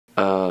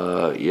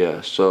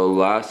Yeah, so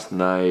last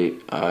night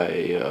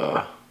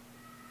I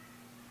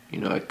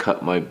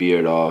cut my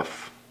beard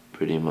off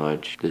pretty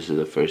much. This is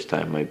the first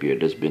time my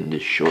beard has been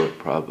this short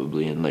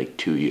probably in like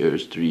 2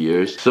 years, 3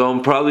 years. So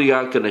I'm probably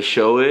not gonna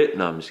show it.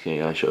 No, I'm just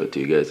kidding, I'll show it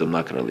to you guys. I'm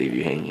not gonna leave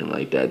you hanging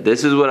like that.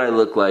 This is what I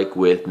look like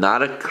with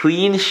not a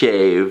clean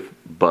shave,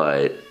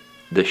 but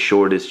the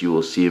shortest you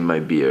will see in my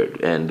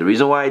beard. And the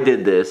reason why I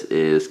did this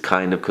is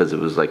kind of because it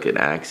was like an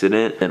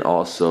accident, and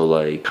also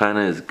like kind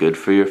of is good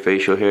for your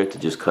facial hair to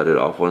just cut it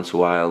off once in a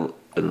while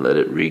and let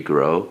it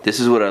regrow. This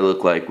is what I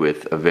look like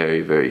with a very,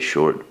 very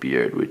short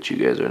beard, which you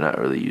guys are not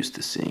really used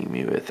to seeing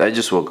me with. I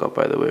just woke up,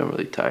 by the way, I'm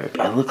really tired.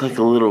 I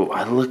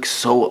look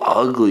so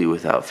ugly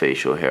without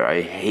facial hair.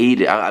 I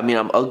hate it. I mean,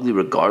 I'm ugly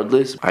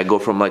regardless. I go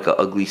from like an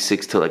ugly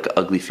 6 to like an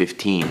ugly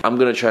 15. I'm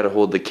gonna try to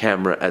hold the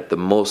camera at the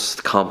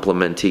most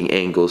complimenting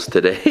angles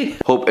today.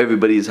 Hope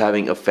everybody's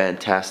having a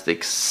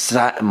fantastic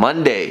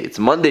Monday. It's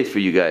Monday for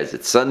you guys.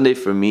 It's Sunday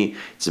for me.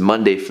 It's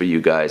Monday for you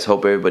guys.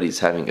 Hope everybody's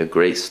having a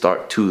great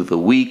start to the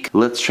week.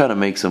 Let's try to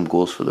make some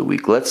goals for the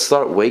week. Let's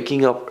start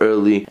waking up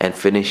early and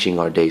finishing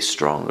our day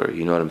stronger.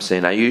 You know what I'm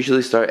saying? I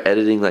usually start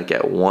editing like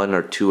at 1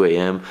 or 2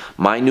 a.m.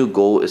 My new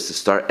goal is to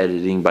start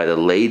editing by the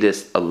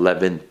latest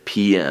 11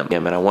 p.m.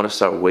 And I want to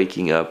start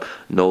waking up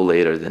no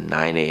later than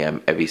 9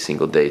 a.m. every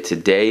single day.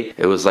 Today,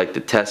 it was like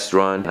the test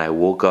run, and I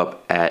woke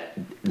up at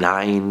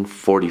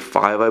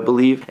 9:45, I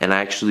believe, and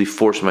I actually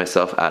forced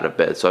myself out of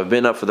bed. So I've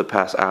been up for the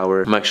past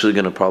hour. I'm actually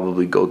gonna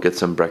probably go get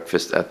some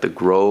breakfast at the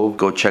Grove,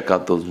 go check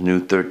out those new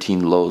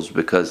 13 lows,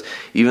 because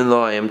even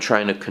though I am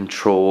trying to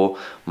control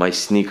my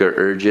sneaker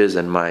urges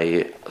and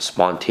my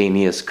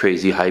spontaneous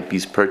crazy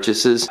hypebeast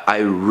purchases, I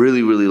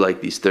really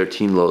like these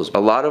 13 lows. A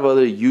lot of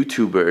other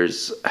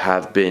YouTubers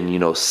have been, you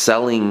know,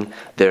 selling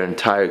their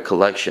entire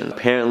collection.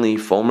 Apparently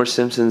Fomer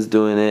Simpson's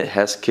doing it,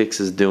 Hess Kicks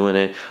is doing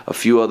it, a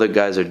few other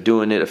guys are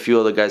doing it, a few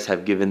other guys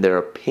have given their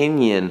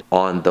opinion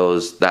on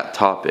that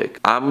topic.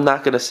 I'm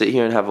not gonna sit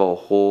here and have a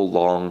whole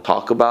long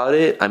talk about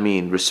it. I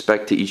mean,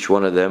 respect to each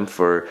one of them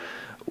for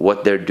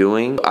what they're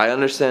doing. I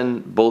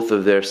understand both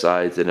of their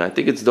sides, and I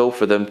think it's dope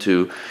for them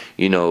to,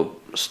 you know,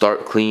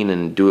 start clean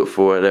and do it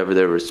for whatever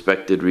their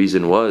respected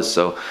reason was.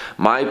 So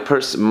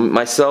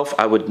myself,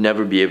 I would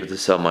never be able to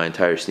sell my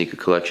entire sneaker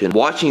collection.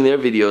 Watching their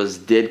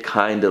videos did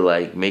kind of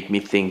like make me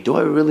think, do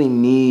I really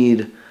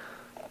need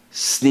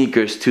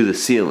sneakers to the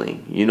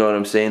ceiling? You know what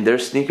I'm saying?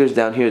 There's sneakers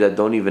down here that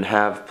don't even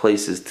have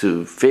places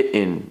to fit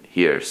in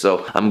here.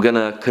 So I'm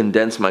gonna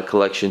condense my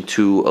collection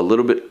to a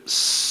little bit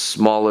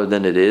smaller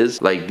than it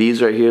is. Like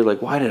these right here,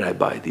 like why did I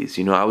buy these?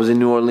 You know, I was in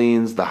New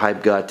Orleans, the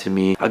hype got to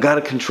me. I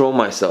gotta control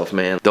myself,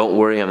 man. Don't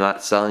worry, I'm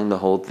not selling the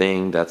whole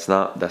thing. That's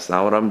not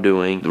what I'm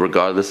doing.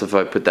 Regardless if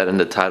I put that in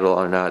the title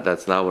or not,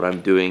 that's not what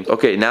I'm doing.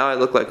 Okay, now I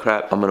look like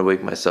crap. I'm gonna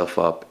wake myself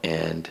up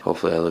and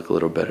hopefully I look a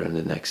little better in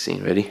the next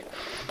scene. Ready?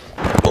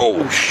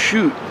 Oh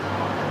shoot,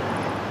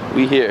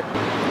 we here.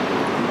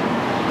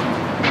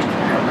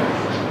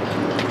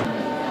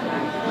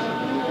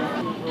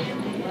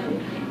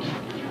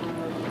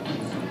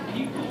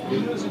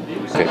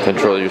 Okay,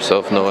 control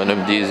yourself, no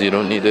NMDs, you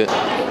don't need it.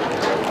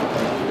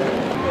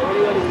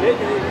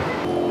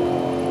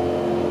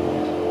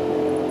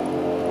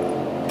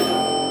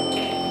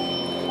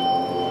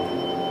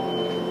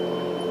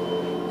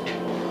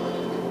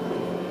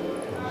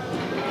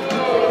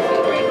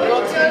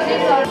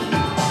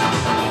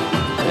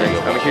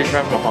 I'm a huge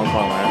fan from Hong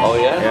Kong, man. Oh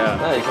yeah? Yeah.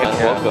 Nice, man.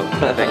 Yeah. Welcome.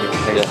 Thank you.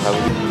 Thank you.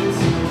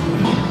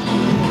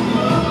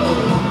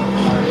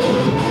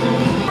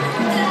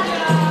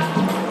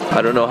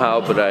 I don't know how,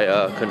 but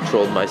I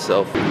controlled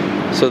myself.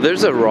 So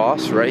there's a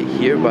Ross right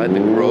here by the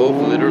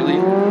Grove, literally.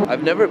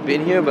 I've never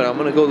been here, but I'm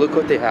gonna go look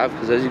what they have,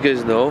 because as you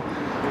guys know,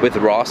 with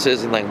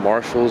Rosses and like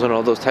Marshalls and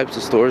all those types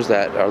of stores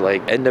that are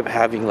like end up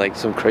having like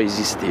some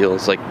crazy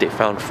steals. Like they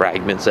found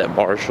fragments at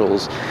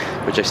Marshalls,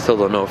 which I still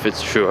don't know if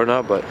it's true or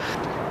not, but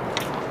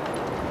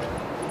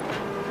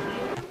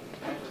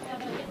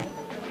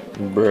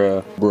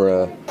bruh.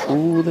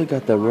 Ooh, they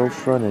got the row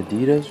front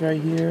Adidas right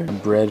here.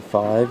 Bread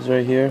 5s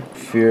right here.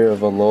 Fear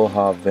of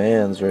Aloha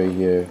Vans right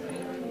here.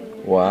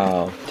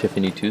 Wow.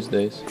 Tiffany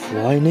Tuesdays.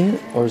 Flyknit?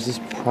 Or is this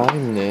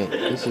Prime Knit?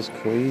 This is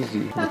crazy.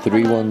 The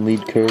 3-1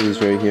 lead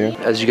curlies right here.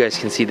 As you guys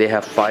can see, they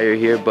have fire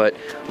here, but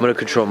I'm gonna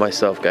control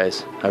myself,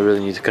 guys. I really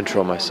need to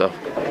control myself.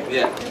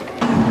 Yeah.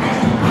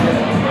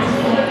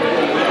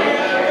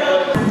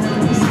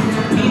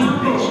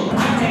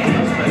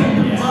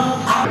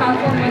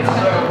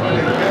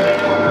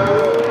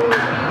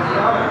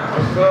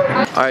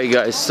 Alright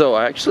guys, so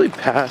I actually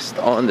passed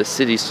on the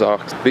City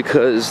socks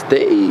because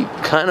they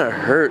kind of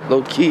hurt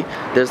low-key.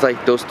 There's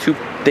like those two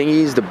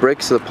thingies, the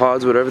bricks, the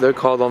pods, whatever they're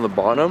called on the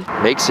bottom.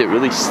 Makes it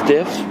really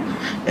stiff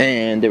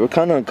and they were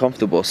kind of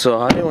uncomfortable. So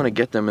I didn't want to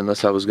get them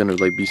unless I was going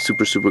to like be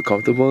super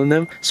comfortable in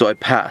them. So I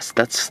passed.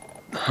 That's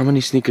how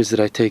many sneakers did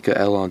I take a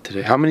L on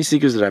today? How many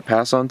sneakers did I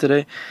pass on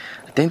today?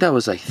 I think that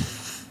was like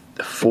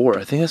 4.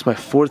 I think that's my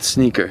 4th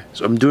sneaker.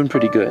 So I'm doing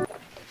pretty good.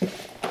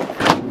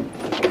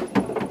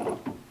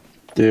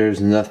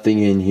 There's nothing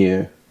in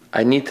here.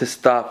 I need to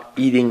stop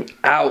eating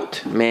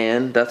out,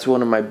 man. That's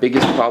one of my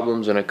biggest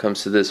problems when it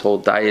comes to this whole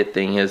diet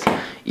thing, is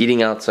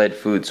eating outside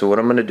food. So what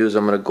I'm gonna do is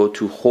I'm gonna go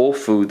to Whole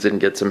Foods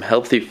and get some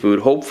healthy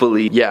food,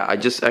 hopefully. Yeah, I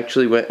just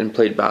actually went and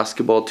played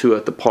basketball too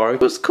at the park.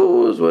 It was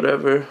cool, it was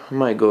whatever. I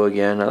might go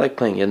again. I like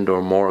playing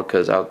indoor more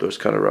because outdoors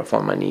kind of rough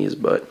on my knees,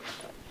 but.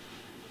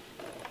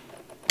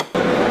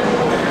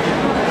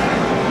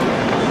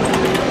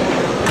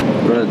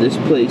 Bro, this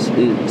place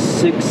is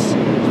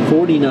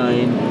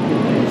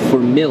 $6.49 for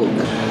milk.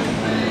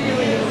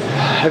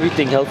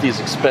 Everything healthy is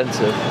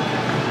expensive.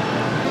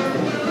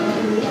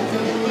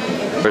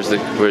 Where's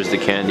the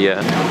candy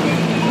at?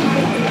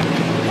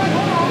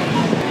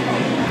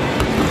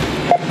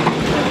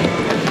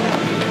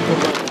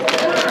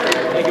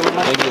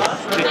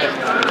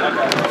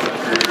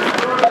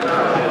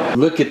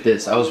 Look at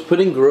this. I was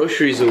putting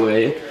groceries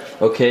away.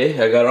 Okay,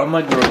 I got all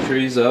my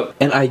groceries up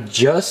and I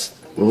just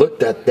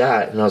looked at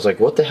that and I was like,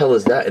 what the hell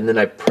is that? And then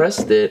I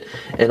pressed it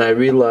and I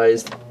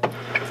realized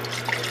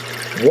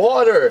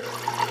water!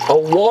 A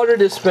water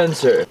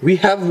dispenser. We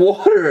have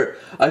water.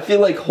 I feel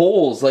like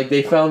holes, like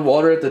they found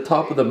water at the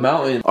top of the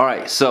mountain.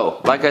 Alright, so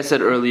like I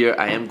said earlier,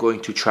 I am going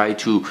to try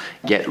to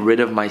get rid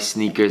of my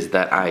sneakers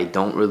that I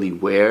don't really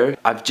wear.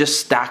 I've just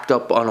stacked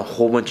up on a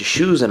whole bunch of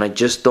shoes and I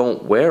just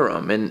don't wear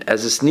them. And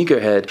as a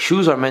sneakerhead,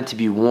 shoes are meant to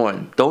be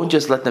worn. Don't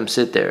just let them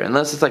sit there,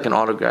 unless it's like an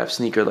autographed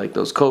sneaker like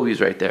those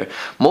Kobe's right there.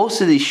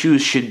 Most of these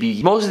shoes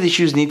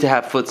need to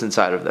have foots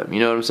inside of them, you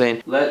know what I'm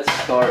saying? Let's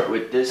start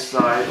with this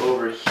side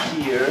over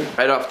here.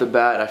 Right off the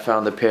bat, I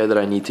found the pair that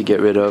I need to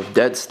get rid of.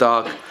 Dead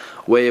stock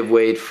Way of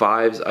Wade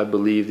 5s, I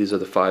believe these are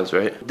the 5s,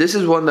 right? This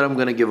is one that I'm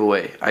gonna give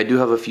away. I do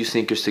have a few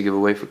sneakers to give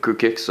away for Crew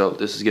Kicks, so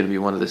this is gonna be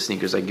one of the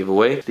sneakers I give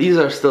away. These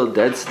are still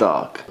dead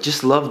stock.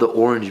 Just love the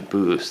orange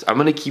boost. I'm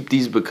gonna keep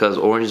these because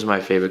orange is my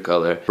favorite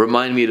color.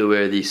 Remind me to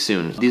wear these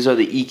soon. These are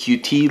the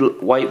EQT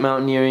white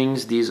mountain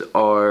earrings. These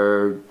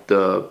are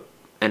the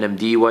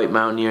NMD white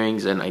mountain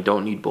earrings, and I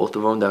don't need both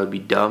of them. That would be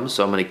dumb.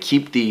 So I'm gonna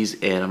keep these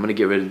and I'm gonna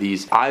get rid of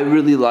these. I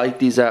really liked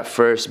these at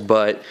first,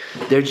 but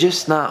they're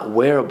just not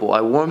wearable. I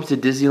wore them to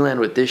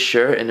Disneyland with this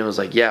shirt and it was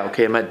like, yeah,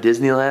 okay, I'm at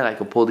Disneyland, I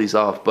could pull these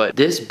off. But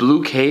this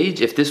blue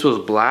cage, if this was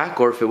black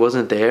or if it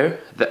wasn't there,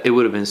 it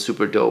would have been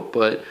super dope.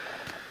 But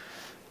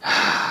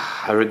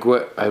I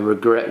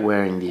regret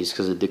wearing these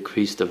because it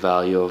decreased the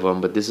value of them,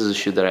 but this is a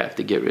shoe that I have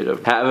to get rid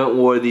of. Haven't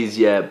wore these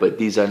yet, but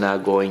these are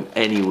not going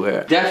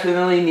anywhere.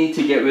 Definitely need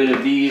to get rid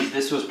of these.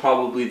 This was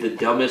probably the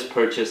dumbest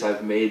purchase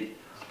I've made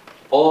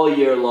all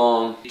year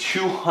long.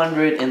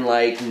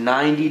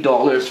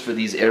 $290 for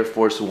these Air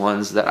Force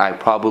Ones that I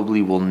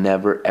probably will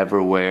never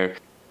ever wear.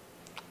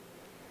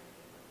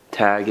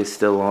 Tag is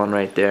still on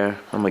right there.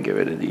 I'm gonna get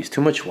rid of these. Too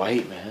much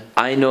white, man.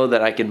 I know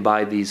that I can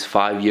buy these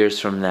 5 years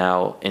from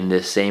now in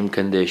this same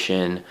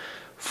condition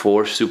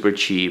for super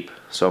cheap,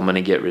 so I'm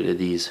gonna get rid of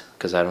these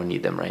because I don't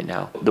need them right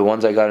now. The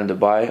ones I got in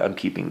Dubai, I'm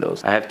keeping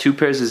those. I have 2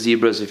 pairs of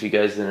zebras if you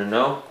guys didn't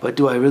know, but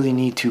do I really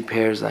need 2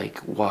 pairs? Like,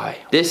 why?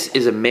 This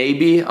is a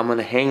maybe. I'm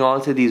gonna hang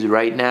on to these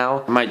right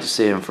now. I might just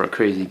save them for a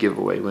crazy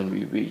giveaway when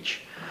we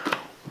reach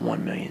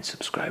 1 million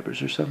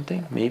subscribers or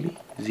something, maybe.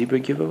 Zebra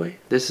giveaway.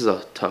 This is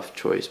a tough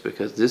choice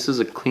because this is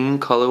a clean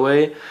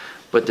colorway,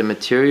 but the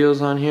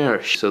materials on here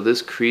are, so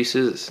this crease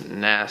is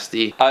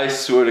nasty. I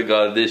swear to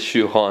God, this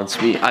shoe haunts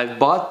me. I've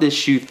bought this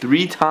shoe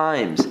 3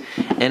 times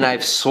and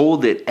I've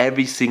sold it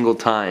every single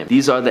time.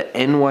 These are the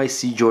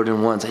NYC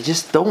Jordan 1s. I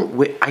just don't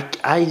wear,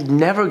 I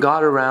never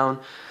got around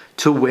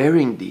to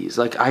wearing these.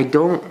 Like, I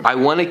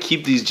want to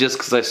keep these just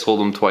because I sold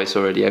them twice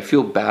already. I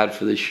feel bad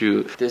for the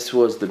shoe. This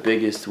was the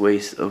biggest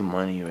waste of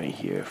money right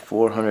here.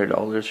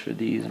 $400 for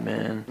these,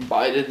 man.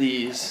 Buy to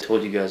these.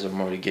 Told you guys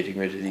I'm already getting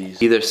rid of these.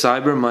 Either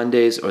Cyber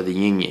Mondays or the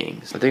Yin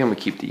Yangs. I think I'm gonna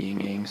keep the Yin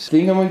Yangs. I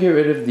think I'm gonna get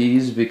rid of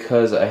these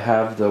because I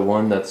have the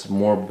one that's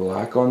more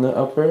black on the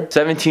upper.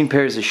 17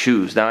 pairs of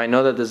shoes. Now I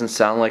know that doesn't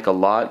sound like a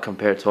lot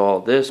compared to all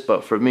this,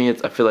 but for me,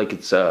 I feel like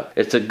it's a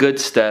good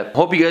step.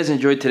 Hope you guys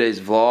enjoyed today's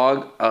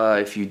vlog.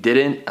 If you didn't,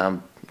 I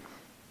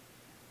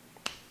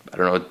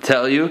don't know what to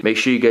tell you. Make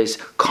sure you guys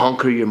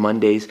conquer your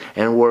Mondays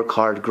and work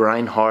hard,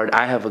 grind hard.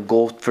 I have a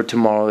goal for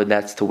tomorrow, and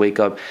that's to wake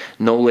up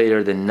no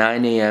later than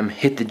 9 a.m.,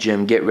 hit the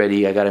gym, get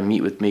ready. I gotta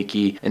meet with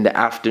Mickey in the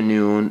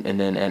afternoon, and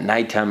then at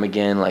nighttime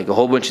again. Like, a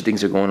whole bunch of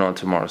things are going on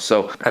tomorrow.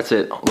 So that's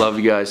it. Love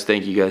you guys.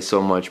 Thank you guys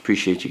so much.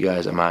 Appreciate you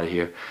guys. I'm out of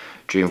here.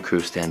 Dream Crew,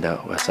 stand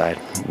out, West Side.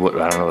 I don't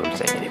know what I'm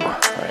saying anymore.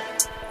 All right.